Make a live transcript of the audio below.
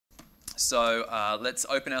So let's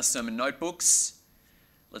open our sermon notebooks.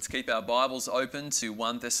 Let's keep our Bibles open to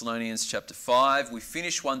 1 Thessalonians chapter 5. We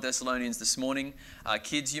finished 1 Thessalonians this morning.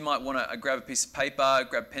 Kids, you might want to grab a piece of paper,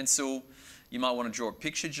 grab a pencil. You might want to draw a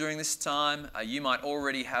picture during this time. You might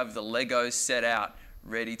already have the Lego set out,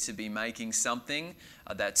 ready to be making something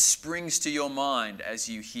that springs to your mind as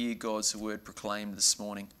you hear God's word proclaimed this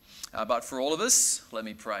morning. But for all of us, let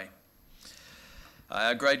me pray.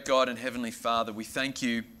 Our great God and Heavenly Father, we thank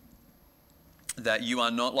you that you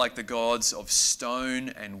are not like the gods of stone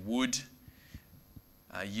and wood.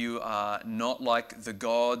 You are not like the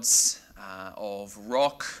gods of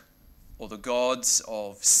rock or the gods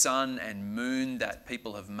of sun and moon that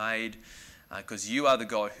people have made, because you are the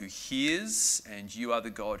God who hears and you are the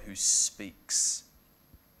God who speaks.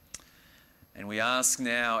 And we ask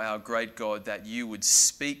now, our great God, that you would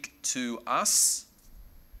speak to us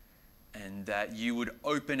and that you would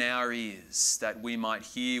open our ears, that we might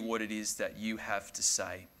hear what it is that you have to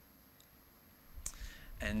say.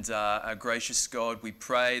 And our gracious God, we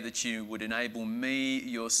pray that you would enable me,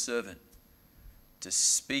 your servant, to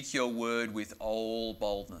speak your word with all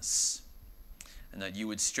boldness, and that you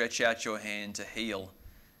would stretch out your hand to heal,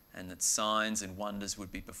 and that signs and wonders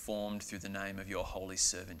would be performed through the name of your holy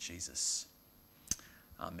servant Jesus.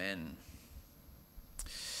 Amen.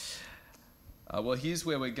 Well, here's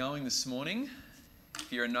where we're going this morning.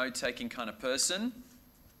 If you're a note-taking kind of person,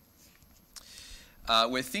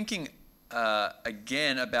 we're thinking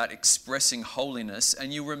again about expressing holiness,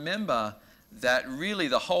 and you remember that really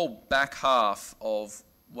the whole back half of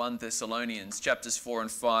 1 Thessalonians, chapters 4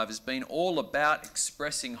 and 5, has been all about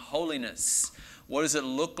expressing holiness. What does it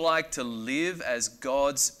look like to live as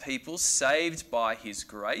God's people, saved by His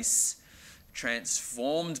grace,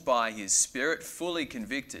 transformed by His Spirit, fully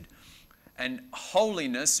convicted? And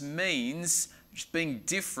holiness means just being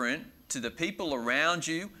different to the people around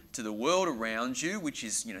you, to the world around you, which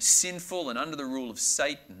is, sinful and under the rule of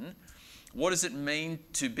Satan. What does it mean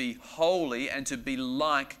to be holy and to be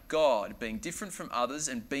like God? Being different from others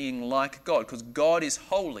and being like God, because God is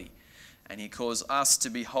holy and He calls us to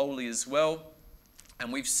be holy as well.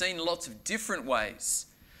 And we've seen lots of different ways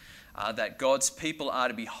that God's people are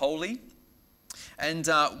to be holy. And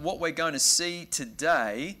what we're going to see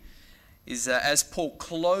today is as Paul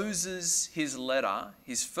closes his letter,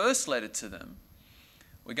 his first letter to them,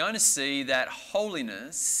 we're going to see that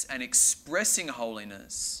holiness and expressing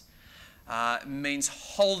holiness means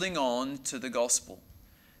holding on to the gospel.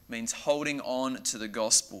 Means holding on to the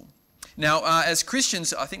gospel. Now, as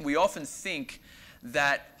Christians, I think we often think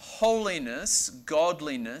that holiness,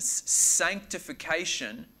 godliness,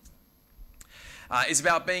 sanctification is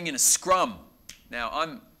about being in a scrum. Now,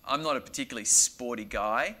 I'm not a particularly sporty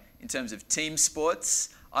guy in terms of team sports.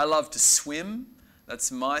 I love to swim.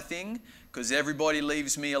 That's my thing, because everybody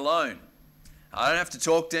leaves me alone. I don't have to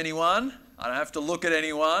talk to anyone. I don't have to look at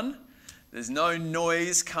anyone. There's no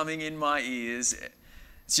noise coming in my ears.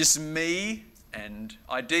 It's just me and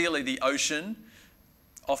ideally the ocean.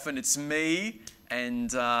 Often it's me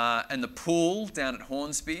and the pool down at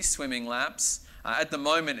Hornsby, swimming laps. At the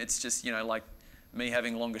moment, it's just, like me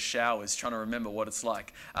having longer showers, trying to remember what it's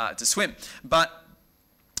like to swim. But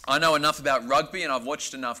I know enough about rugby and I've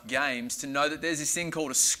watched enough games to know that there's this thing called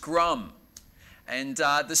a scrum. And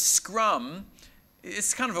the scrum,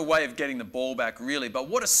 it's kind of a way of getting the ball back, really. But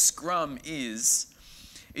what a scrum is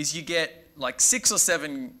you get like 6 or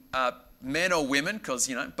 7 men or women,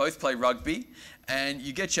 because, both play rugby, and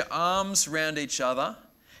you get your arms around each other,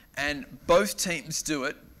 and both teams do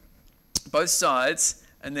it, both sides,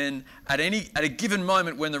 and then at a given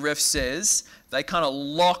moment when the ref says, they kind of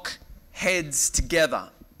lock heads together.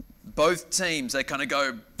 Both teams, they kind of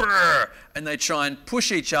go brrr, and they try and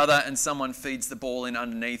push each other, and someone feeds the ball in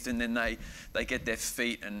underneath, and then they get their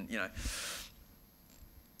feet, and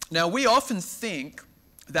Now, we often think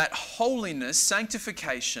that holiness,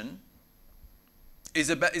 sanctification,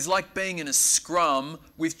 is like being in a scrum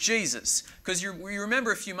with Jesus. Because you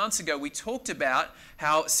remember a few months ago we talked about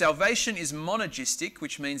how salvation is monergistic,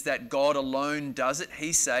 which means that God alone does it,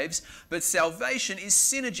 He saves. But salvation is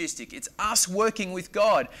synergistic. It's us working with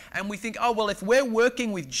God. And we think, oh, well, if we're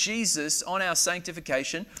working with Jesus on our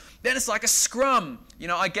sanctification, then it's like a scrum.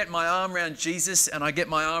 I get my arm around Jesus and I get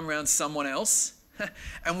my arm around someone else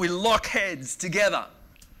and we lock heads together.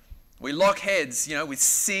 We lock heads, with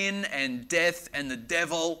sin and death and the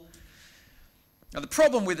devil. Now, the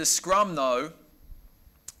problem with a scrum, though,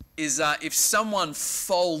 is if someone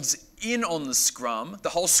folds in on the scrum, the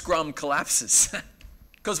whole scrum collapses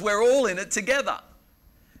because we're all in it together.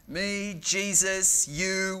 Me, Jesus,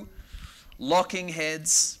 you, locking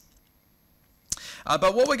heads.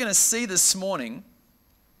 But what we're going to see this morning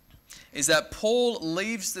is that Paul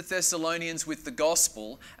leaves the Thessalonians with the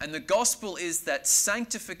gospel, and the gospel is that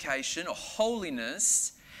sanctification or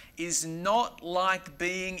holiness is not like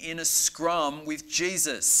being in a scrum with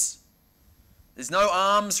Jesus. There's no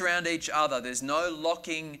arms around each other. There's no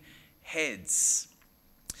locking heads.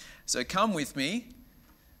 So come with me.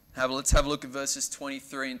 Let's have a look at verses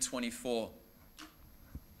 23 and 24.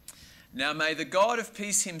 Now may the God of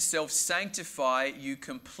peace himself sanctify you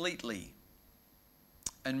completely,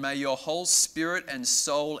 and may your whole spirit and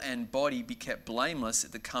soul and body be kept blameless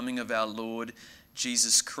at the coming of our Lord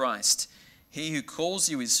Jesus Christ. He who calls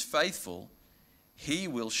you is faithful. He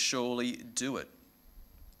will surely do it.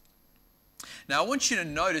 Now I want you to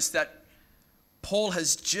notice that Paul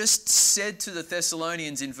has just said to the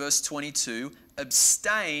Thessalonians in verse 22,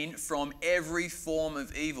 abstain from every form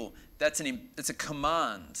of evil. That's a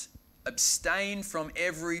command. Abstain from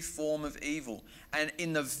every form of evil. And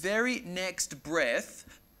in the very next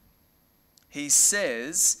breath, he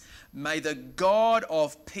says, may the God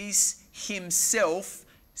of peace himself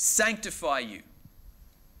sanctify you.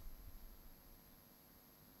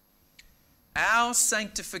 Our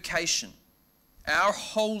sanctification, our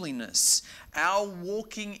holiness, our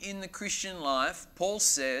walking in the Christian life, Paul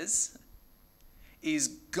says, is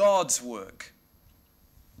God's work.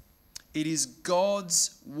 It is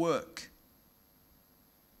God's work.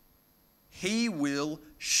 He will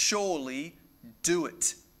surely do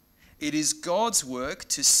it. It is God's work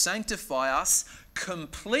to sanctify us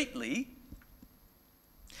completely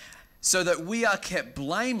so that we are kept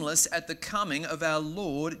blameless at the coming of our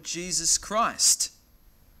Lord Jesus Christ.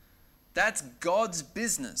 That's God's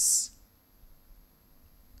business.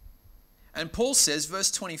 And Paul says,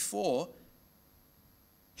 verse 24,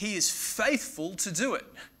 he is faithful to do it.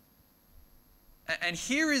 And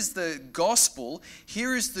here is the gospel,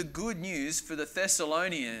 here is the good news for the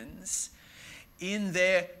Thessalonians in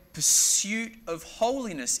their pursuit of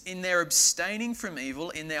holiness, in their abstaining from evil,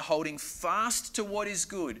 in their holding fast to what is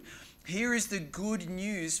good. Here is the good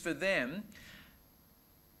news for them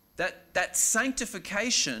that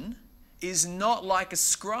sanctification is not like a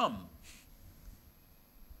scrum.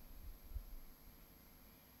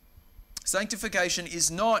 Sanctification is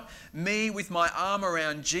not me with my arm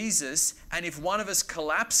around Jesus, and if one of us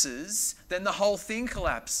collapses, then the whole thing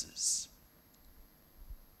collapses.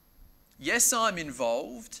 Yes, I'm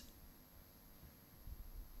involved,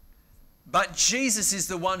 but Jesus is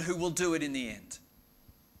the one who will do it in the end.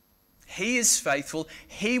 He is faithful,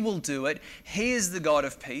 he will do it, he is the God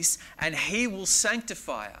of peace, and he will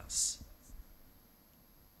sanctify us.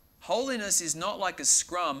 Holiness is not like a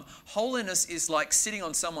scrum. Holiness is like sitting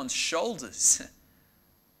on someone's shoulders.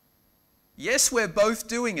 Yes, we're both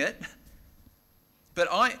doing it, but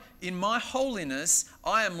in my holiness,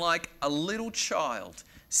 I am like a little child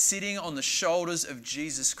sitting on the shoulders of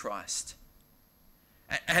Jesus Christ.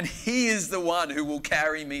 And he is the one who will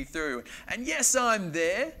carry me through. And yes, I'm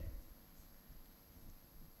there.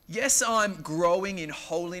 Yes, I'm growing in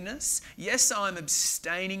holiness. Yes, I'm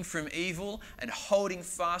abstaining from evil and holding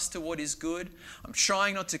fast to what is good. I'm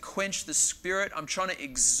trying not to quench the Spirit. I'm trying to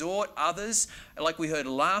exhort others. Like we heard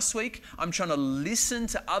last week, I'm trying to listen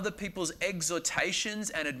to other people's exhortations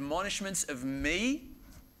and admonishments of me.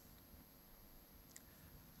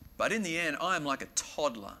 But in the end, I am like a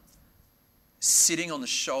toddler sitting on the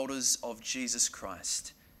shoulders of Jesus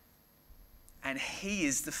Christ. And he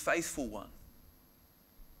is the faithful one.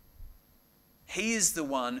 He is the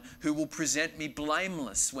one who will present me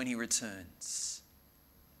blameless when he returns.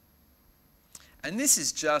 And this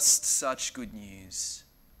is just such good news.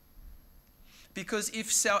 Because if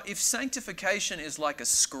sanctification is like a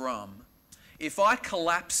scrum, if I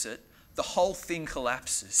collapse it, the whole thing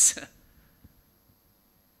collapses.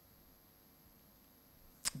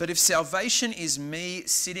 But if salvation is me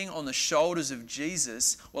sitting on the shoulders of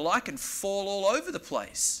Jesus, well, I can fall all over the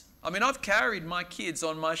place. I mean, I've carried my kids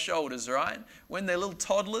on my shoulders, right? When they're little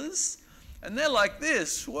toddlers, and they're like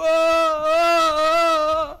this.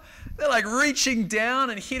 Whoa! They're like reaching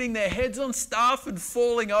down and hitting their heads on stuff and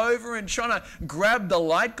falling over and trying to grab the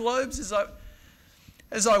light globes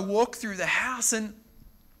as I walk through the house.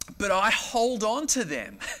 But I hold on to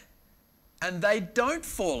them, and they don't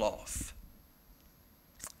fall off.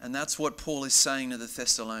 And that's what Paul is saying to the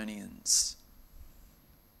Thessalonians.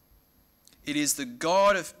 It is the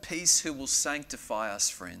God of peace who will sanctify us,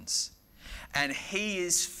 friends. And he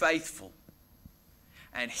is faithful.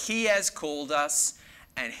 And he has called us,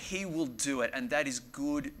 and he will do it. And that is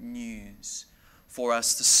good news for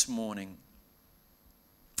us this morning.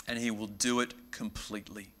 And he will do it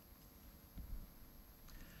completely.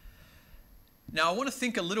 Now, I want to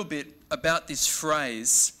think a little bit about this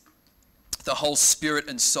phrase, the whole spirit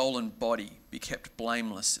and soul and body be kept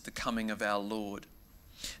blameless at the coming of our Lord.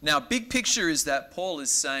 Now, big picture is that Paul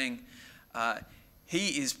is saying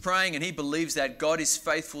he is praying and he believes that God is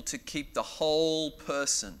faithful to keep the whole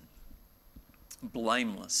person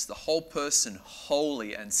blameless, the whole person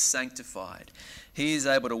holy and sanctified. He is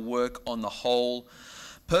able to work on the whole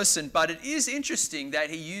person. But it is interesting that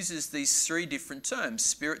he uses these three different terms,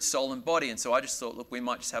 spirit, soul, and body. And so I just thought, look, we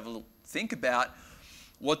might just have a little think about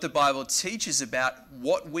what the Bible teaches about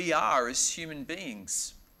what we are as human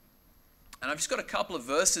beings. And I've just got a couple of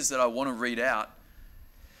verses that I want to read out.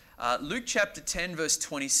 Luke chapter 10, verse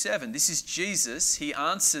 27. This is Jesus. He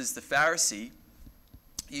answers the Pharisee,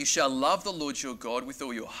 "You shall love the Lord your God with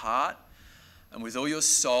all your heart and with all your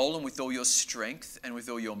soul and with all your strength and with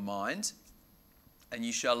all your mind. And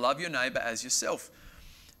you shall love your neighbor as yourself."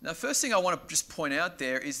 Now, first thing I want to just point out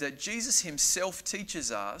there is that Jesus himself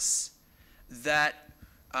teaches us that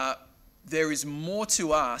there is more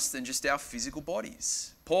to us than just our physical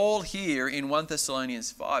bodies. Paul here in 1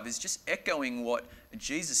 Thessalonians 5 is just echoing what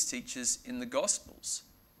Jesus teaches in the Gospels,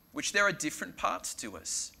 which there are different parts to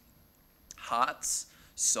us. Hearts,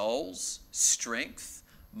 souls, strength,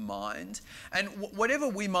 mind. And whatever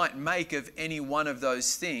we might make of any one of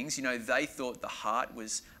those things, they thought the heart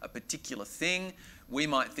was a particular thing. We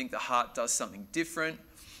might think the heart does something different.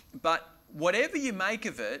 But whatever you make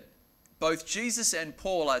of it, both Jesus and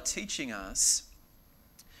Paul are teaching us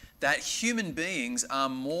that human beings are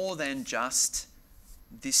more than just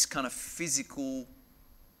this kind of physical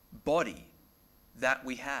body that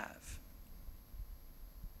we have.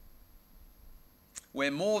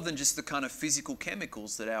 We're more than just the kind of physical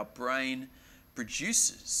chemicals that our brain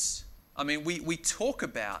produces. I mean, we talk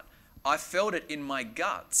about, I felt it in my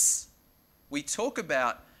guts. We talk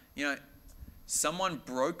about, someone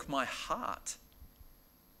broke my heart.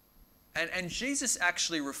 And Jesus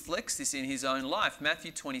actually reflects this in his own life.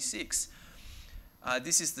 Matthew 26.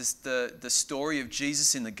 This is the story of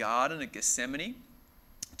Jesus in the Garden of Gethsemane.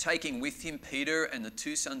 Taking with him Peter and the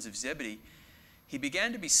two sons of Zebedee, he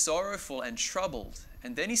began to be sorrowful and troubled.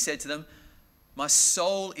 And then he said to them, "My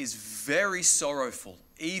soul is very sorrowful,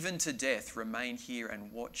 even to death. Remain here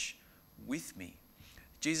and watch with me."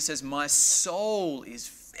 Jesus says, "My soul is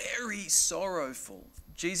very sorrowful."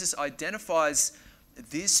 Jesus identifies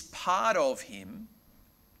this part of him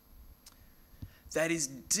that is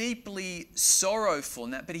deeply sorrowful.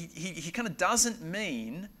 But he kind of doesn't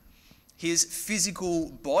mean his physical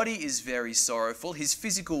body is very sorrowful. His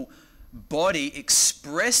physical body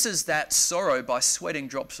expresses that sorrow by sweating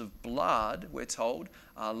drops of blood, we're told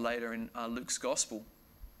later in Luke's Gospel.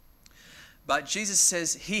 But Jesus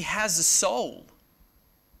says he has a soul.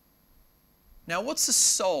 Now, what's a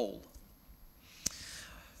soul?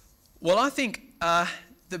 Well, I think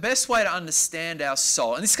the best way to understand our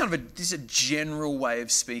soul, and this is a general way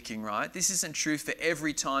of speaking, right? This isn't true for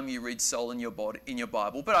every time you read soul in your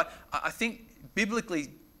Bible, but I think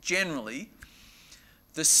biblically, generally,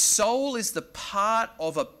 the soul is the part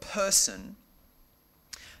of a person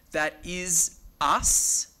that is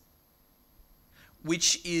us,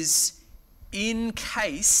 which is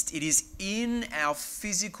encased, it is in our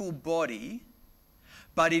physical body,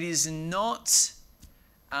 but it is not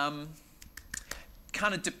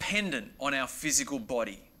kind of dependent on our physical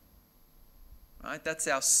body. Right? That's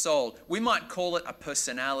our soul. We might call it a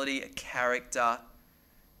personality, a character.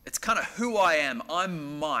 It's kind of who I am.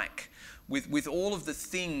 I'm Mike, with all of the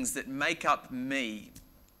things that make up me.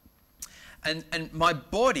 And my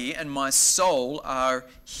body and my soul are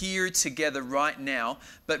here together right now,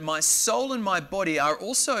 but my soul and my body are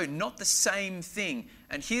also not the same thing.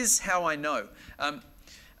 And here's how I know.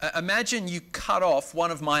 Imagine you cut off one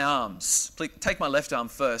of my arms. Please take my left arm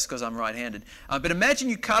first because I'm right-handed. But imagine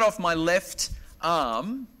you cut off my left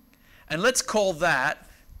arm, and let's call that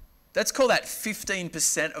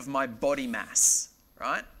 15% of my body mass,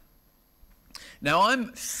 right? Now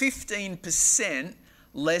I'm 15%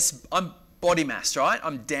 less, I'm body mass, right?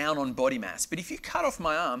 I'm down on body mass. But if you cut off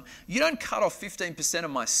my arm, you don't cut off 15% of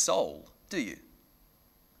my soul, do you?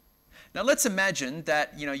 Now let's imagine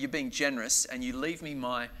that, you're being generous and you leave me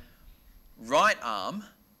my right arm,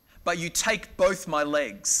 but you take both my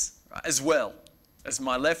legs, right, as well as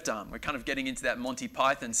my left arm. We're kind of getting into that Monty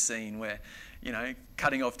Python scene where,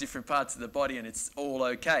 cutting off different parts of the body and it's all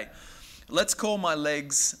okay. Let's call my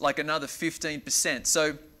legs like another 15%.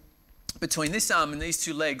 So between this arm and these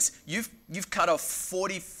two legs, you've cut off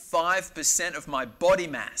 45% of my body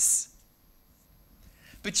mass.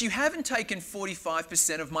 But you haven't taken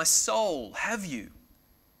 45% of my soul, have you?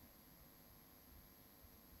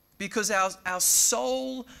 Because our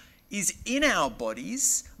soul is in our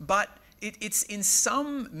bodies, but it's in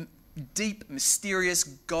some deep, mysterious,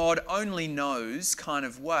 God only knows kind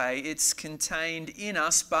of way. It's contained in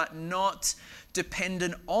us, but not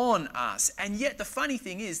dependent on us. And yet the funny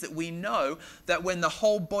thing is that we know that when the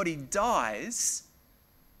whole body dies,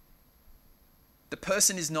 the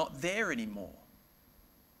person is not there anymore.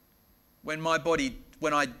 When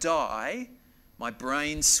I die, my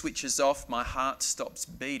brain switches off, my heart stops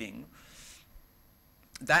beating.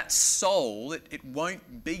 That soul, it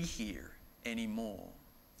won't be here anymore.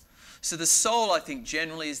 So the soul, I think,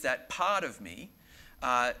 generally is that part of me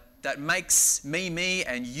that makes me, me,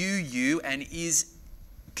 and you, and is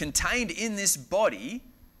contained in this body,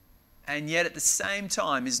 and yet at the same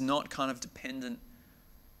time is not kind of dependent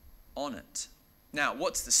on it. Now,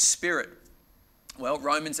 what's the Spirit? Well,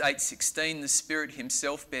 Romans 8:16, the Spirit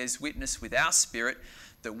himself bears witness with our spirit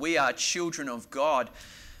that we are children of God.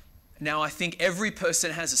 Now, I think every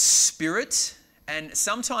person has a spirit, and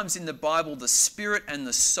sometimes in the Bible, the spirit and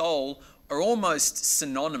the soul are almost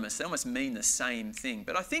synonymous. They almost mean the same thing.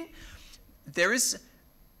 But I think there is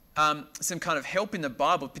some kind of help in the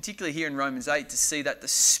Bible, particularly here in Romans 8, to see that the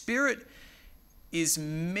Spirit is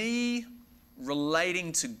me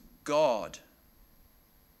relating to God.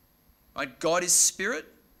 Right? God is spirit,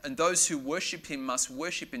 and those who worship him must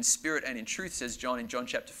worship in spirit and in truth, says John in John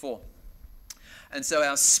chapter 4. And so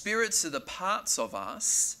our spirits are the parts of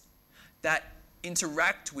us that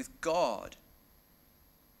interact with God.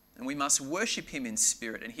 And we must worship him in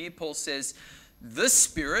spirit. And here Paul says, the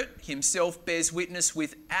Spirit himself bears witness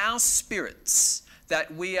with our spirits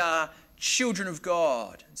that we are children of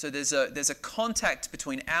God. So there's a contact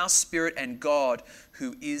between our spirit and God,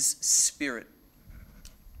 who is spirit.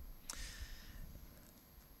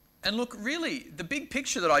 And look, really, the big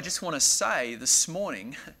picture that I just want to say this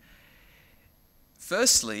morning,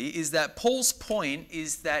 firstly, is that Paul's point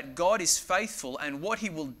is that God is faithful, and what he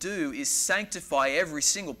will do is sanctify every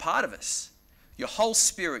single part of us. Your whole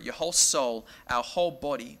spirit, your whole soul, our whole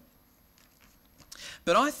body.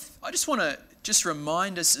 But I just want to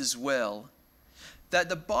remind us as well that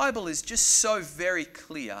the Bible is just so very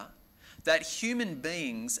clear that human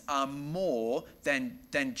beings are more than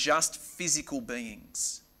just physical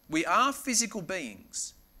beings. We are physical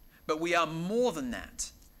beings, but we are more than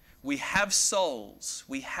that. We have souls,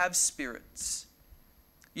 we have spirits.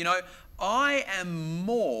 You know, I am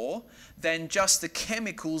more than just the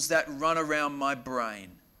chemicals that run around my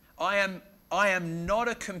brain. I am not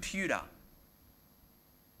a computer.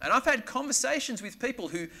 And I've had conversations with people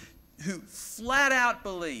who flat out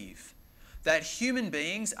believe that human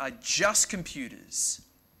beings are just computers.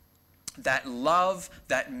 That love,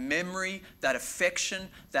 that memory, that affection,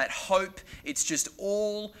 that hope, it's just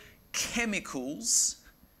all chemicals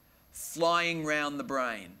flying round the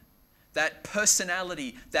brain. That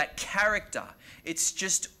personality, that character, it's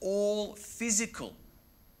just all physical.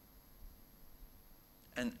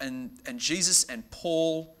 And Jesus and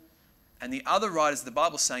Paul and the other writers of the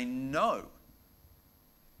Bible say, no,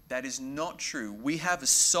 that is not true. We have a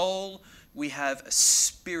soul, we have a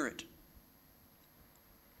spirit.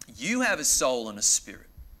 You have a soul and a spirit.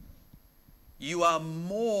 You are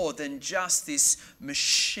more than just this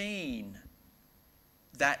machine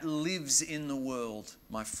that lives in the world,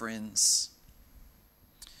 my friends.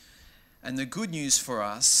 And the good news for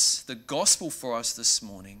us, the gospel for us this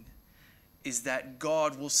morning, is that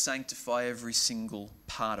God will sanctify every single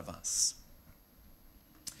part of us.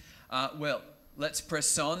 Well, let's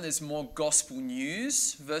press on. There's more gospel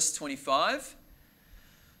news. Verse 25.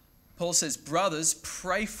 Paul says, brothers,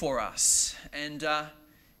 pray for us. And,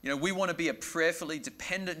 we want to be a prayerfully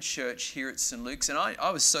dependent church here at St. Luke's. And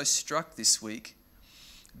I was so struck this week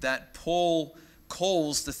that Paul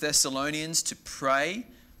calls the Thessalonians to pray.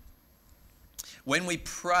 When we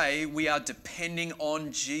pray, we are depending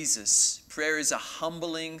on Jesus. Prayer is a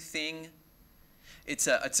humbling thing. It's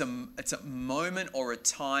a moment or a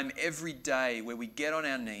time every day where we get on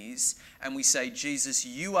our knees and we say, Jesus,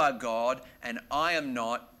 you are God and I am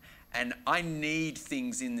not. And I need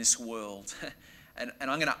things in this world. and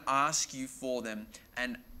I'm going to ask you for them.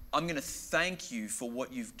 And I'm going to thank you for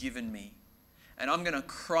what you've given me. And I'm going to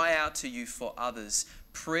cry out to you for others.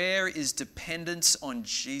 Prayer is dependence on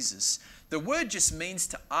Jesus. The word just means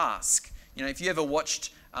to ask. You know, if you ever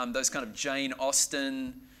watched those kind of Jane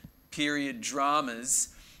Austen period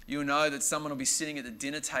dramas, you'll know that someone will be sitting at the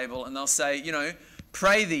dinner table and they'll say,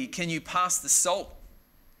 pray thee, can you pass the salt?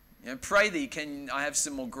 Pray thee, can I have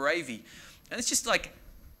some more gravy? And it's just like,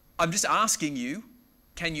 I'm just asking you,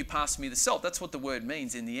 can you pass me the salt? That's what the word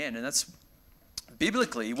means in the end. And that's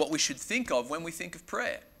biblically what we should think of when we think of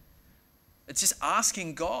prayer. It's just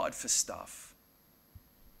asking God for stuff.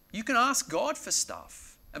 You can ask God for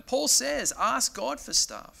stuff. And Paul says, ask God for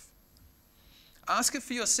stuff. Ask it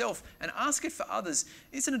for yourself and ask it for others.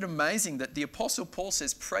 Isn't it amazing that the Apostle Paul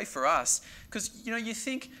says, pray for us? Because, you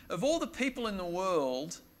think of all the people in the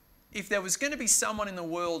world, if there was going to be someone in the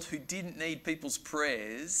world who didn't need people's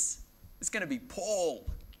prayers, it's going to be Paul.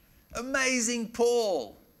 Amazing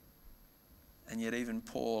Paul. And yet even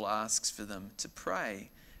Paul asks for them to pray.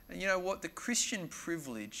 And you know what? The Christian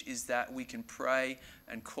privilege is that we can pray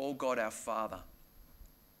and call God our Father.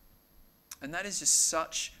 And that is just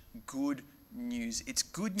such good news. It's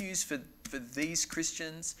good news for these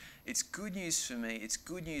Christians. It's good news for me. It's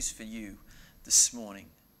good news for you this morning.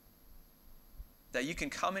 That you can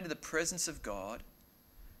come into the presence of God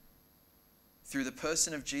through the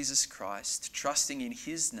person of Jesus Christ, trusting in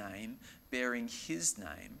His name, bearing His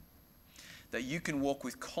name. That you can walk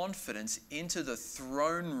with confidence into the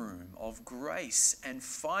throne room of grace and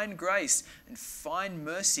find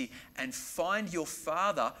mercy and find your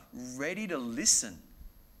Father ready to listen.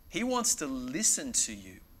 He wants to listen to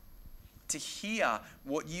you, to hear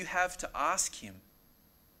what you have to ask Him,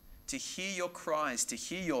 to hear your cries, to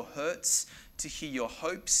hear your hurts, to hear your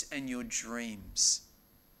hopes and your dreams.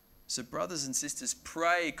 So brothers and sisters,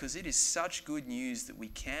 pray, because it is such good news that we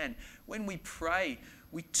can. When we pray,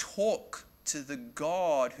 we talk to the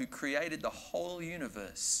God who created the whole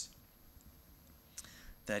universe.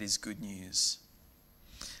 That is good news.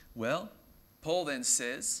 Well, Paul then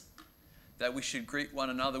says that we should greet one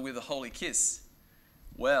another with a holy kiss.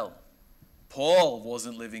 Well, Paul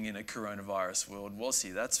wasn't living in a coronavirus world, was he?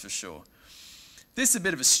 That's for sure. This is a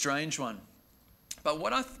bit of a strange one. But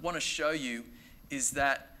what I want to show you is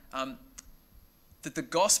that the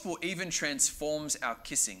gospel even transforms our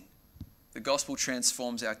kissing. The gospel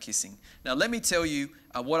transforms our kissing. Now, let me tell you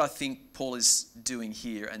what I think Paul is doing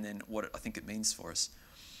here and then what I think it means for us.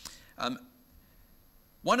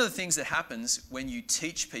 One of the things that happens when you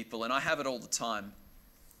teach people, and I have it all the time,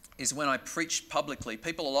 is when I preach publicly,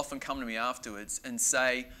 people will often come to me afterwards and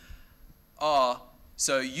say, oh,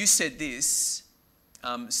 so you said this,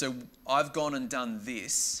 so I've gone and done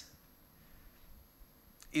this.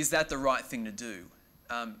 Is that the right thing to do?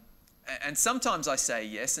 And sometimes I say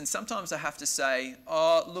yes, and sometimes I have to say,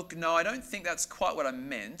 oh, look, no, I don't think that's quite what I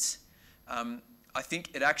meant. I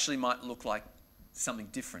think it actually might look like something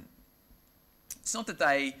different. It's not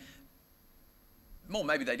that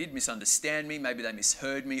maybe they did misunderstand me, maybe they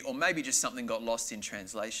misheard me, or maybe just something got lost in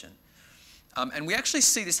translation. And we actually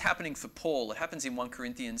see this happening for Paul. It happens in 1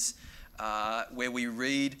 Corinthians where we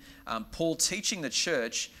read Paul teaching the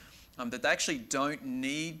church that they actually don't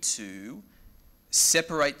need to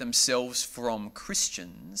separate themselves from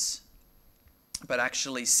Christians, but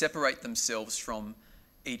actually separate themselves from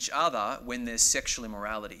each other when there's sexual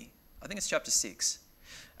immorality. I think it's chapter 6.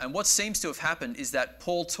 And what seems to have happened is that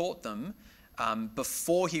Paul taught them,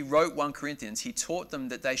 before he wrote 1 Corinthians, he taught them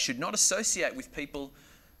that they should not associate with people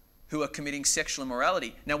who are committing sexual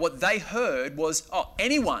immorality. Now, what they heard was,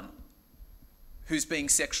 anyone who's being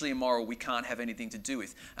sexually immoral, we can't have anything to do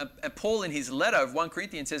with. And Paul, in his letter of 1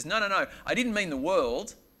 Corinthians, says, no, I didn't mean the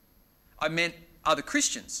world. I meant other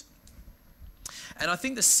Christians. And I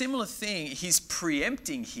think the similar thing he's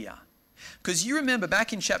preempting here. Because you remember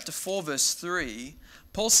back in chapter 4, verse 3,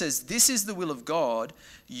 Paul says, this is the will of God,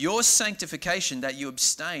 your sanctification, that you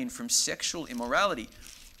abstain from sexual immorality.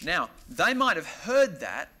 Now, they might have heard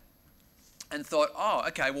that and thought, oh,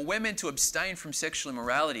 okay, well, we're meant to abstain from sexual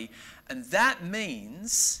immorality, and that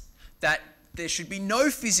means that there should be no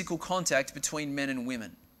physical contact between men and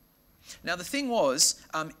women. Now, the thing was,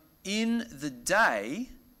 in the day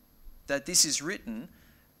that this is written,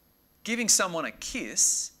 giving someone a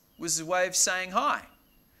kiss was a way of saying hi.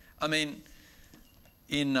 I mean,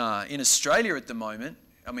 in Australia at the moment,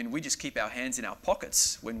 we just keep our hands in our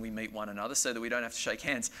pockets when we meet one another so that we don't have to shake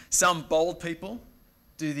hands. Some bold people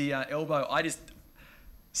do the elbow.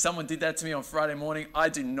 Someone did that to me on Friday morning. I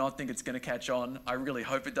do not think it's going to catch on. I really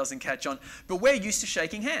hope it doesn't catch on. But we're used to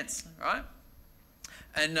shaking hands, right?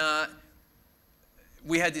 And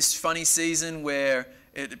we had this funny season where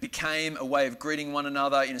it became a way of greeting one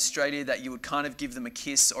another in Australia, that you would kind of give them a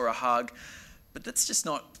kiss or a hug. But that's just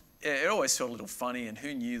not... It always felt a little funny, and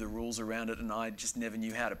who knew the rules around it, and I just never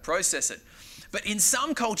knew how to process it. But in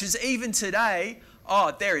some cultures, even today,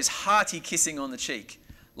 there is hearty kissing on the cheek.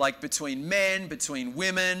 Like between men, between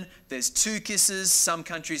women, there's 2 kisses. Some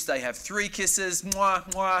countries, they have 3 kisses, mwah,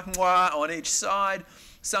 mwah, mwah, on each side.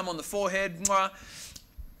 Some on the forehead, mwah.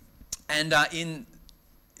 And in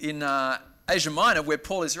Asia Minor, where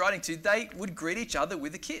Paul is writing to, they would greet each other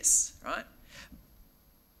with a kiss, right?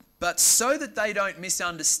 But so that they don't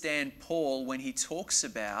misunderstand Paul when he talks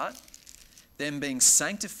about them being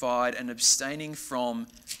sanctified and abstaining from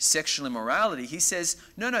sexual immorality, he says,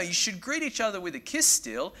 no, you should greet each other with a kiss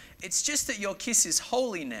still. It's just that your kiss is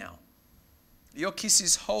holy now. Your kiss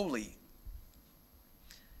is holy.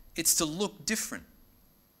 It's to look different.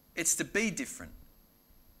 It's to be different.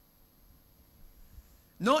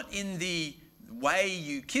 Not in the way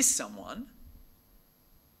you kiss someone,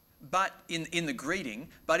 but in the greeting,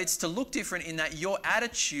 but it's to look different in that your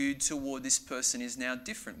attitude toward this person is now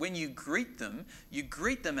different. When you greet them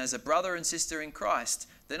as a brother and sister in Christ.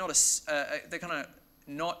 They're kind of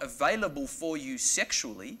not available for you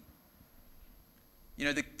sexually. You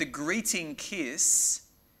know, the greeting kiss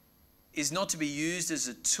is not to be used as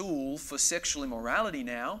a tool for sexual immorality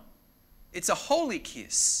now. It's a holy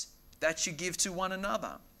kiss that you give to one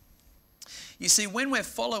another. You see, when we're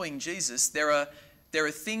following Jesus, there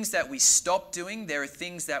are things that we stop doing, there are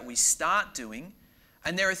things that we start doing,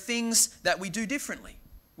 and there are things that we do differently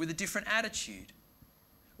with a different attitude.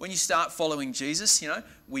 When you start following Jesus,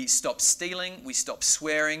 we stop stealing, we stop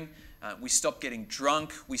swearing, we stop getting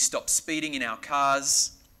drunk, we stop speeding in our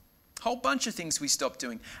cars. A whole bunch of things we stop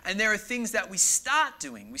doing. And there are things that we start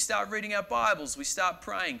doing. We start reading our Bibles, we start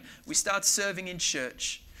praying, we start serving in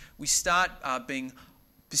church, we start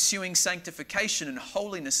pursuing sanctification and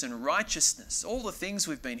holiness and righteousness, all the things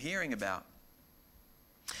we've been hearing about.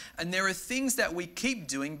 And there are things that we keep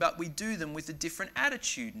doing, but we do them with a different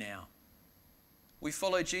attitude now. We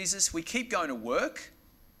follow Jesus, we keep going to work,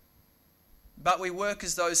 but we work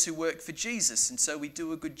as those who work for Jesus, and so we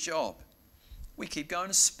do a good job. We keep going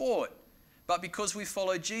to sport, but because we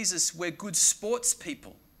follow Jesus, we're good sports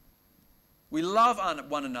people. We love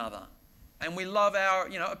one another, and we love our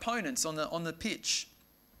opponents on the pitch.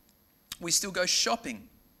 We still go shopping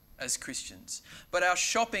as Christians, but our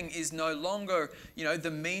shopping is no longer,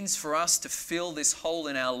 the means for us to fill this hole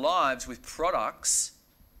in our lives with products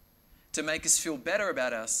to make us feel better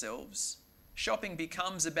about ourselves. Shopping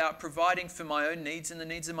becomes about providing for my own needs and the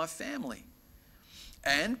needs of my family.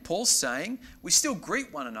 And Paul's saying we still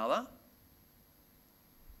greet one another,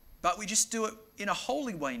 but we just do it in a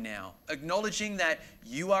holy way now, acknowledging that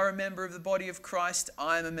you are a member of the body of Christ,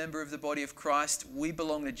 I am a member of the body of Christ, we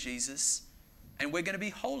belong to Jesus, and we're going to be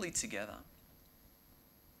holy together.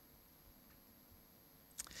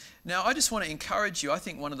 Now, I just want to encourage you. I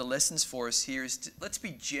think one of the lessons for us here is let's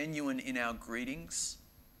be genuine in our greetings.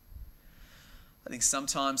 I think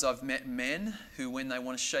sometimes I've met men who, when they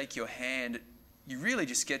want to shake your hand, you really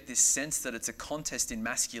just get this sense that it's a contest in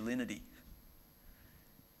masculinity.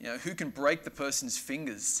 Who can break the person's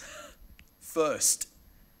fingers first?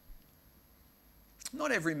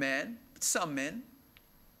 Not every man, but some men.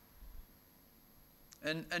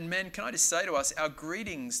 And men, can I just say to us, our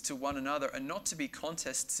greetings to one another are not to be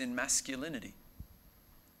contests in masculinity.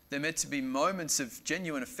 They're meant to be moments of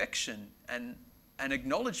genuine affection and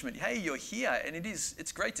acknowledgement. Hey, you're here, and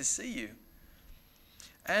it's great to see you.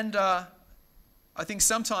 And I think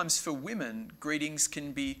sometimes for women, greetings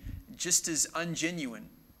can be just as ungenuine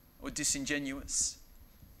or disingenuous.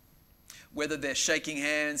 Whether they're shaking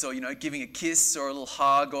hands or, giving a kiss or a little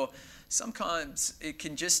hug, or sometimes it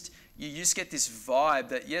can you just get this vibe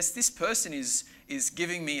that, yes, this person is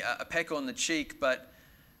giving me a peck on the cheek, but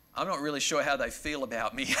I'm not really sure how they feel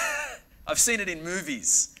about me. I've seen it in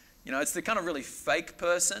movies. It's the kind of really fake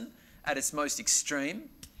person at its most extreme.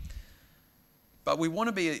 But we want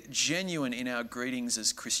to be genuine in our greetings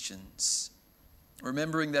as Christians,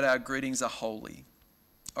 remembering that our greetings are holy.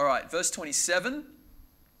 All right, verse 27,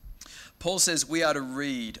 Paul says we are to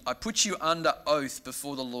read, I put you under oath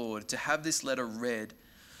before the Lord to have this letter read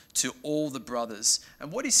to all the brothers. And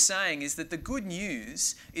what he's saying is that the good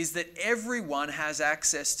news is that everyone has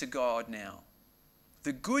access to God now.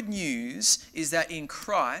 The good news is that in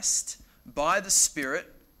Christ, by the Spirit,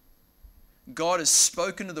 God has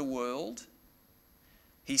spoken to the world.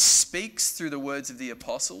 He speaks through the words of the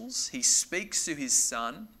apostles. He speaks to his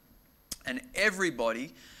Son. And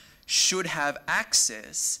everybody should have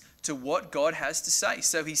access to what God has to say.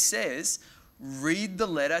 So he says, read the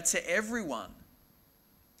letter to everyone.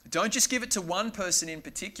 Don't just give it to one person in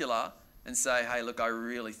particular and say, hey, look, I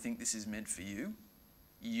really think this is meant for you.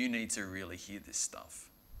 You need to really hear this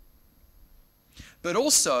stuff. But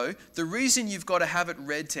also, the reason you've got to have it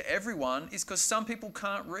read to everyone is because some people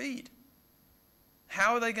can't read.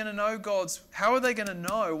 How are they going to know how are they going to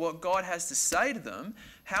know what God has to say to them?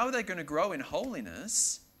 How are they going to grow in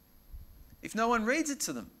holiness if no one reads it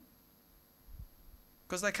to them?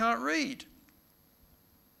 Because they can't read.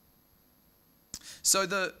 So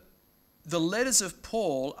the letters of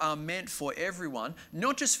Paul are meant for everyone,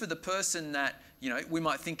 not just for the person that, we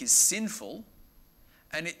might think is sinful,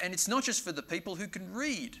 and it's not just for the people who can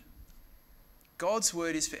read. God's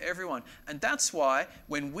word is for everyone. And that's why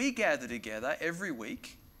when we gather together every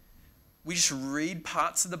week, we just read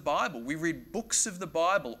parts of the Bible. We read books of the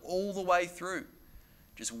Bible all the way through,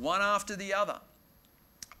 just one after the other.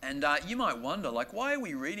 And you might wonder, why are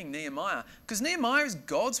we reading Nehemiah? Because Nehemiah is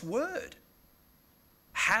God's word.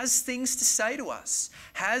 Has things to say to us.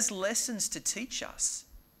 Has lessons to teach us.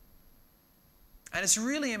 And it's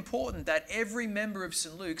really important that every member of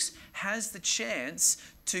St. Luke's has the chance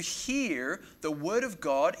to hear the word of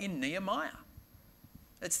God in Nehemiah.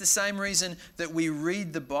 It's the same reason that we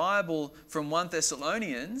read the Bible from 1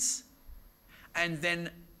 Thessalonians, and then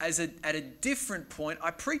at a different point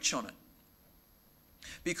I preach on it.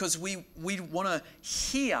 Because we want to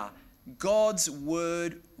hear God's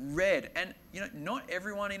word read. And not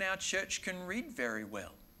everyone in our church can read very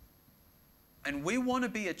well. And we want to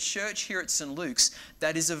be a church here at St. Luke's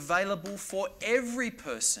that is available for every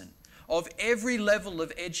person of every level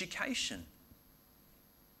of education.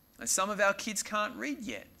 And some of our kids can't read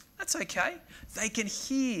yet. That's okay. They can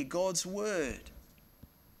hear God's word.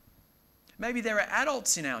 Maybe there are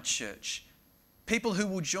adults in our church, people who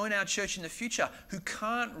will join our church in the future who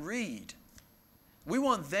can't read. We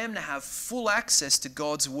want them to have full access to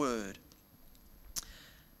God's word.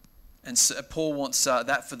 And so Paul wants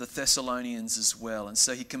that for the Thessalonians as well. And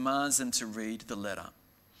so he commands them to read the letter.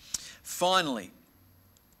 Finally,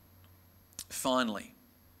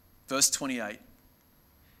 verse 28.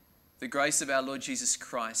 The grace of our Lord Jesus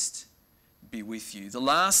Christ be with you. The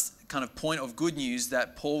last kind of point of good news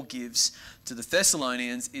that Paul gives to the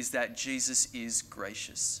Thessalonians is that Jesus is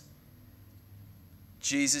gracious.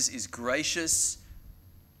 Jesus is gracious,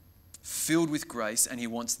 filled with grace, and he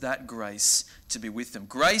wants that grace to be with them.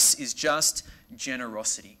 Grace is just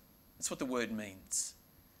generosity. That's what the word means.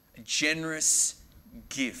 A generous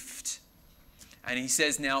gift. And he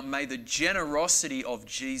says, now may the generosity of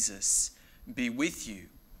Jesus be with you.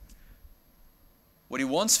 What he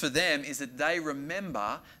wants for them is that they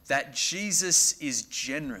remember that Jesus is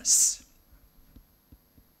generous.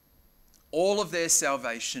 All of their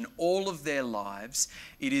salvation, all of their lives,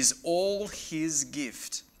 it is all his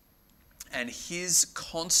gift and his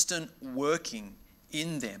constant working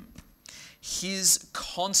in them, his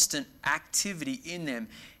constant activity in them.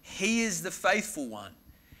 He is the faithful one.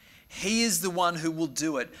 He is the one who will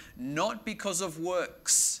do it, not because of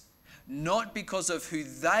works, not because of who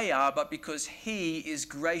they are, but because he is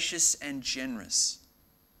gracious and generous.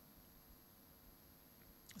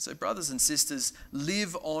 So, brothers and sisters,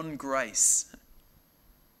 live on grace.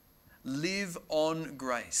 Live on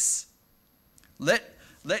grace. Let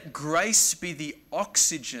grace be the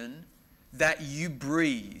oxygen that you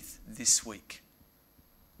breathe this week.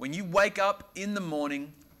 When you wake up in the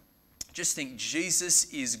morning, just think,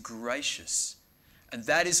 Jesus is gracious. And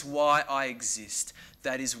that is why I exist.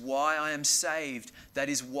 That is why I am saved. That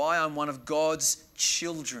is why I'm one of God's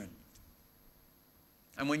children.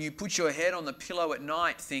 And when you put your head on the pillow at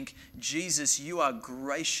night, think, Jesus, you are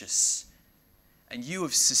gracious. And you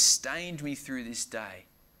have sustained me through this day.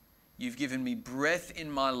 You've given me breath in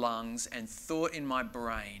my lungs and thought in my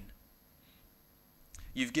brain.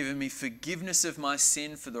 You've given me forgiveness of my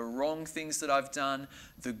sin for the wrong things that I've done.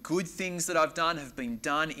 The good things that I've done have been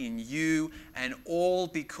done in you, and all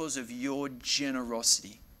because of your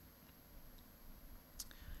generosity.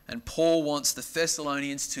 And Paul wants the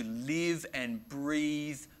Thessalonians to live and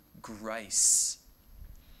breathe grace.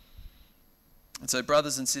 And so,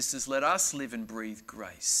 brothers and sisters, let us live and breathe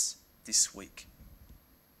grace this week.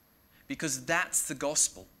 Because that's the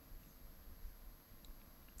gospel.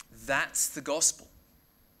 That's the gospel.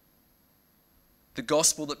 The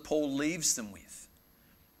gospel that Paul leaves them with.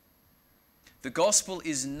 The gospel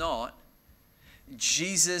is not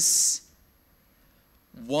Jesus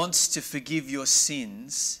wants to forgive your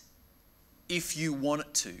sins if you want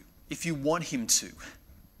it to, if you want him to.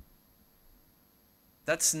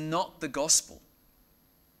 That's not the gospel.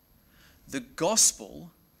 The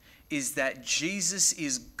gospel is that Jesus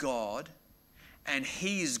is God and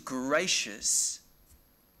he is gracious.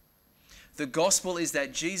 The gospel is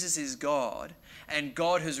that Jesus is God and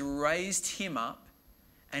God has raised him up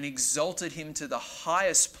and exalted him to the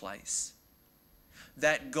highest place.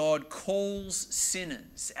 That God calls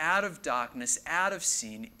sinners out of darkness, out of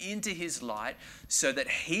sin, into his light so that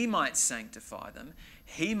he might sanctify them,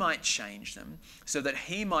 he might change them, so that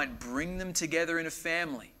he might bring them together in a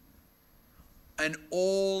family. And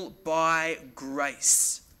all by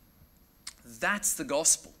grace. That's the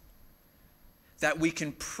gospel. That we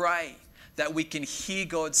can pray, that we can hear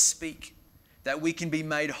God speak, that we can be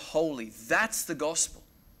made holy. That's the gospel.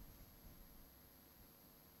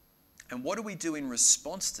 And what do we do in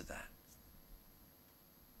response to that?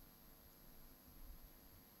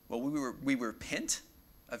 Well, we repent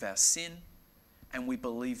of our sin and we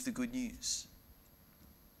believe the good news.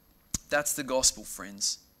 That's the gospel,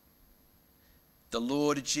 friends. The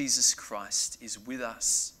Lord Jesus Christ is with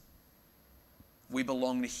us. We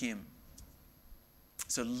belong to him.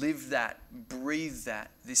 So live that, breathe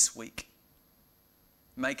that this week.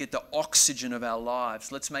 Make it the oxygen of our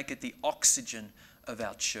lives. Let's make it the oxygen of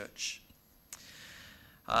our church.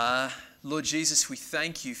 Lord Jesus, we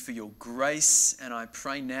thank you for your grace, and I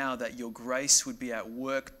pray now that your grace would be at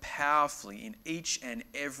work powerfully in each and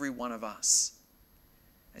every one of us.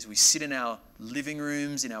 As we sit in our living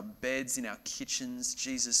rooms, in our beds, in our kitchens,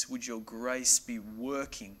 Jesus, would your grace be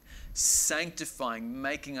working, sanctifying,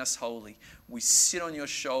 making us holy. We sit on your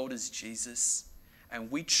shoulders, Jesus,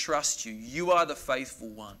 and we trust you. You are the faithful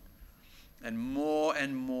one. And more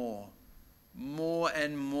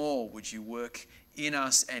would you work in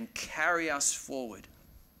us and carry us forward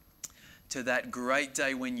to that great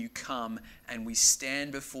day when you come and we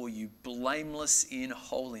stand before you blameless in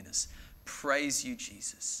holiness. Praise you,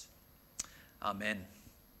 Jesus. Amen.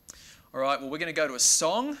 All right, well, we're going to go to a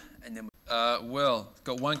song and then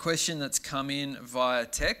got one question that's come in via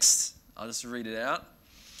text. I'll just read it out.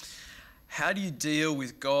 How do you deal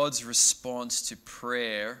with God's response to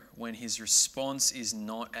prayer when his response is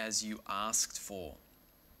not as you asked for?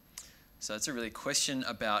 So it's a really question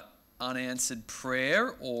about unanswered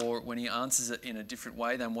prayer, or when he answers it in a different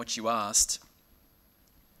way than what you asked.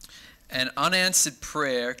 And unanswered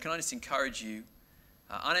prayer, can I just encourage you,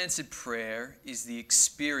 unanswered prayer is the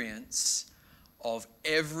experience of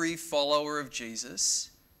every follower of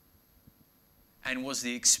Jesus and was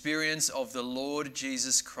the experience of the Lord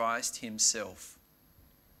Jesus Christ himself.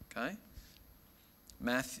 Okay?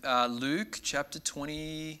 Luke chapter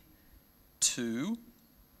 22,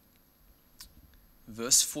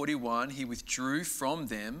 verse 41, he withdrew from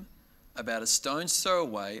them about a stone's throw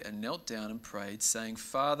away and knelt down and prayed, saying,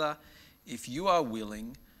 Father, if you are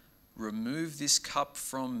willing, remove this cup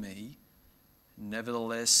from me.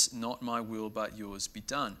 Nevertheless, not my will, but yours be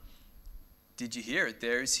done. Did you hear it?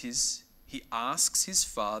 There is he asks his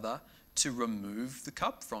Father to remove the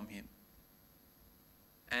cup from him.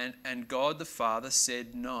 And God the Father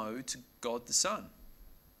said no to God the Son.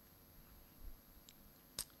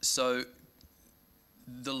 So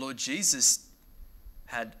the Lord Jesus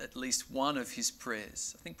had at least one of his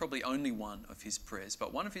prayers, I think probably only one of his prayers,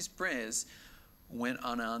 but one of his prayers went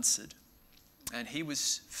unanswered. And he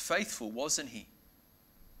was faithful, wasn't he?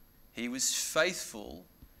 He was faithful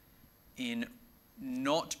in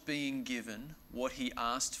not being given what he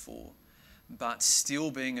asked for, but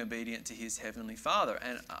still being obedient to his heavenly Father.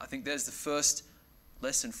 And I think there's the first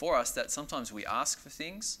lesson for us, that sometimes we ask for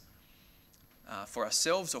things for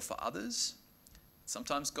ourselves or for others.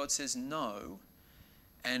 Sometimes God says no,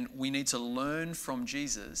 and we need to learn from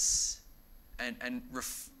Jesus and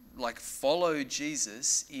follow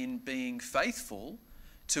Jesus in being faithful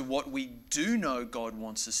to what we do know God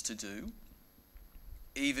wants us to do,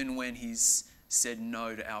 even when he's said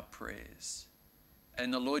no to our prayers.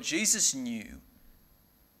 And the Lord Jesus knew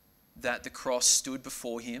that the cross stood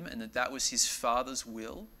before him and that was his Father's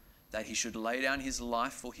will, that he should lay down his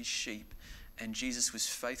life for his sheep. And Jesus was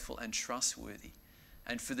faithful and trustworthy.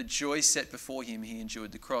 And for the joy set before him, he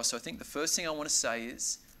endured the cross. So I think the first thing I want to say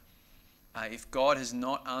is, if God has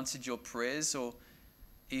not answered your prayers or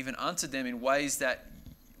even answered them in ways that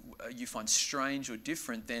you find strange or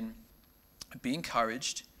different, then be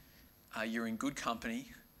encouraged. You're in good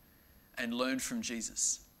company, and learn from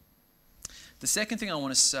Jesus. The second thing I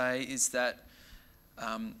want to say is that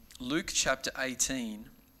Luke chapter 18,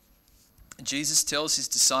 Jesus tells his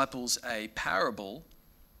disciples a parable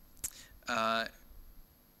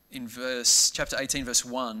in chapter 18, verse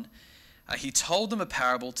 1. He told them a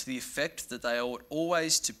parable to the effect that they ought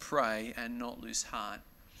always to pray and not lose heart.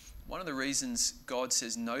 One of the reasons God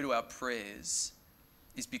says no to our prayers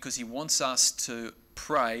is because he wants us to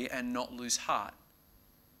pray and not lose heart.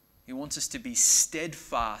 He wants us to be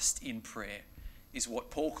steadfast in prayer, is what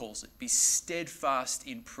Paul calls it. Be steadfast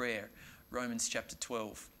in prayer, Romans chapter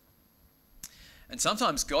 12. And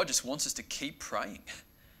sometimes God just wants us to keep praying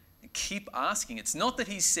and keep asking. It's not that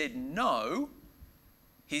he said no.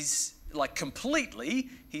 He's completely,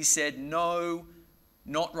 he said no,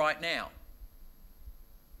 not right now.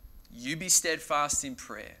 You be steadfast in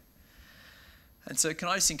prayer. And so can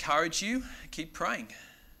I just encourage you, keep praying.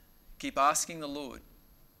 Keep asking the Lord.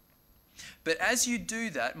 But as you do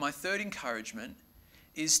that, my third encouragement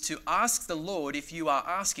is to ask the Lord if you are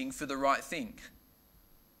asking for the right thing.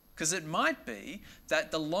 Because it might be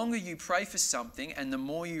that the longer you pray for something and the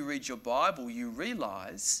more you read your Bible, you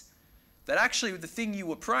realize that actually the thing you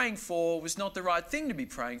were praying for was not the right thing to be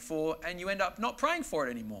praying for, and you end up not praying for it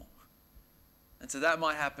anymore. And so that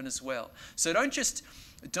might happen as well. So don't just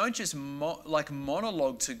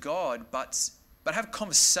monologue to God, but have a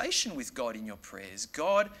conversation with God in your prayers.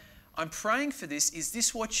 God, I'm praying for this. Is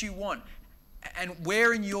this what you want? And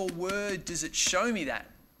where in your word does it show me that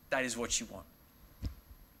that is what you want?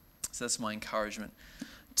 So that's my encouragement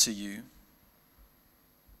to you.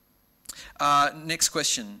 Next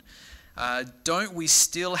question. Don't we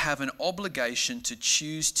still have an obligation to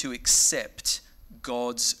choose to accept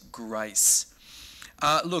God's grace?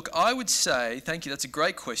 Look, I would say, thank you, that's a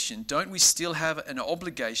great question. Don't we still have an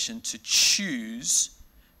obligation to choose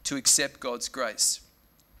to accept God's grace?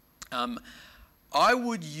 I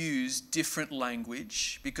would use different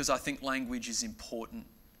language because I think language is important.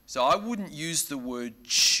 So I wouldn't use the word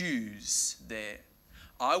choose there.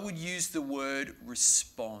 I would use the word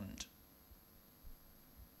respond.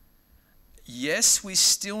 Yes, we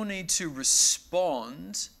still need to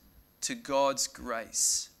respond to God's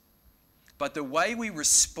grace. But the way we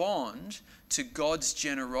respond to God's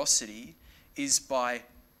generosity is by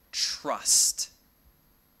trust.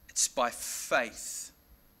 It's by faith.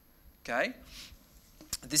 Okay?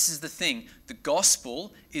 This is the thing. The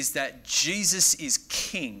gospel is that Jesus is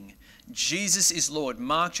King. Jesus is Lord.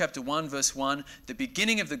 Mark chapter 1 verse 1, the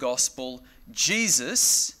beginning of the gospel,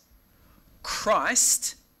 Jesus,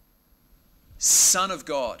 Christ, Son of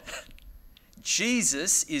God.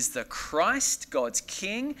 Jesus is the Christ, God's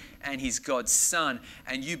King, and He's God's Son.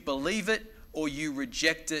 And you believe it or you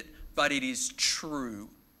reject it, but it is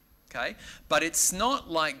true. Okay? But it's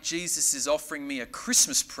not like Jesus is offering me a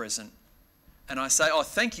Christmas present and I say, oh,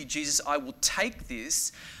 thank you, Jesus, I will take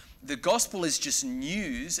this. The gospel is just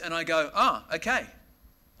news, and I go, okay.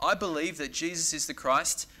 I believe that Jesus is the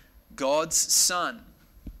Christ, God's Son.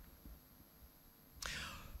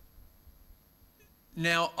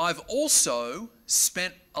 Now, I've also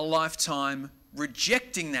spent a lifetime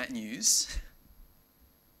rejecting that news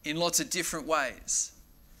in lots of different ways.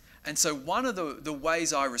 And so one of the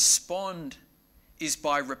ways I respond is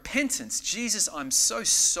by repentance. Jesus, I'm so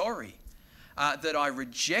sorry that I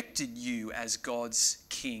rejected you as God's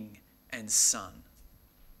King and Son.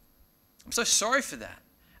 I'm so sorry for that.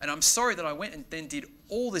 And I'm sorry that I went and then did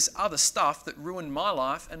all this other stuff that ruined my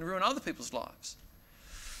life and ruined other people's lives.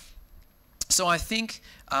 So I think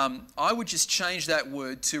I would just change that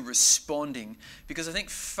word to responding, because I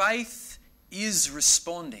think faith is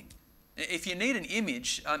responding. If you need an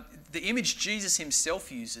image, the image Jesus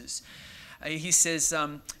himself uses, he says,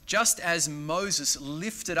 just as Moses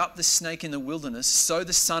lifted up the snake in the wilderness, so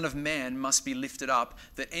the Son of Man must be lifted up,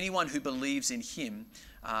 that anyone who believes in him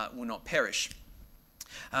will not perish.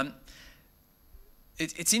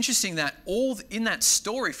 It's interesting that in that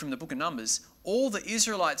story from the book of Numbers, all the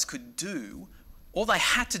Israelites could do, all they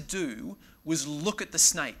had to do was look at the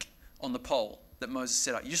snake on the pole that Moses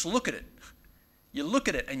set up. You just look at it. You look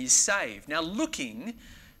at it and you're saved. Now looking,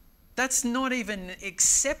 that's not even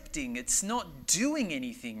accepting. It's not doing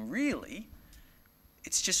anything really.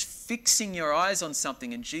 It's just fixing your eyes on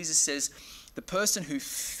something. And Jesus says, the person who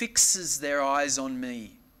fixes their eyes on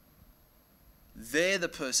me, they're the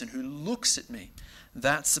person who looks at me.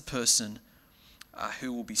 That's the person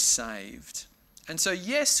who will be saved. And so,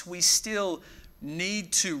 yes, we still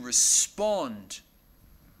need to respond,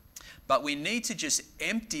 but we need to just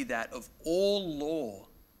empty that of all law,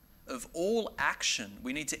 of all action.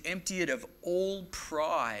 We need to empty it of all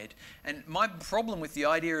pride. And my problem with the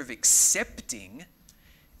idea of accepting,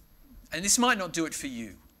 and this might not do it for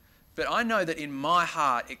you, but I know that in my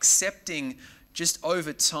heart, accepting just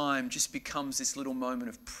over time just becomes this little moment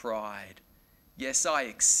of pride. Yes, I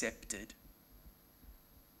accepted.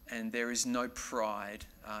 And there is no pride.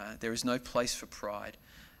 There is no place for pride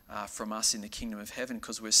from us in the kingdom of heaven,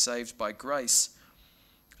 because we're saved by grace.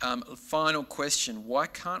 Final question. Why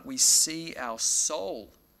can't we see our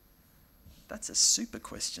soul? That's a super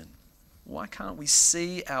question. Why can't we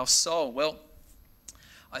see our soul? Well,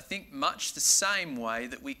 I think much the same way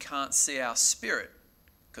that we can't see our spirit,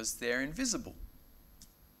 because they're invisible.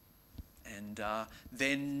 And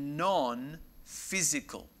they're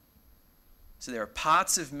non-physical. So there are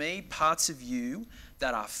parts of me, parts of you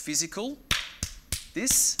that are physical.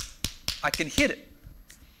 This, I can hit it.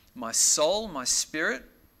 My soul, my spirit,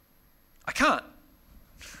 I can't.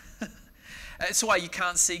 That's why you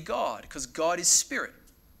can't see God, because God is spirit.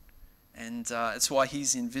 And that's why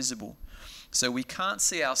he's invisible. So we can't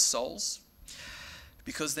see our souls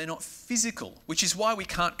because they're not physical, which is why we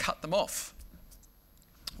can't cut them off,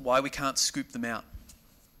 why we can't scoop them out.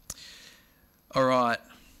 All right.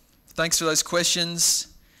 Thanks for those questions.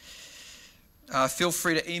 Feel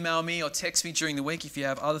free to email me or text me during the week if you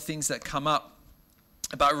have other things that come up.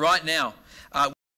 But right now,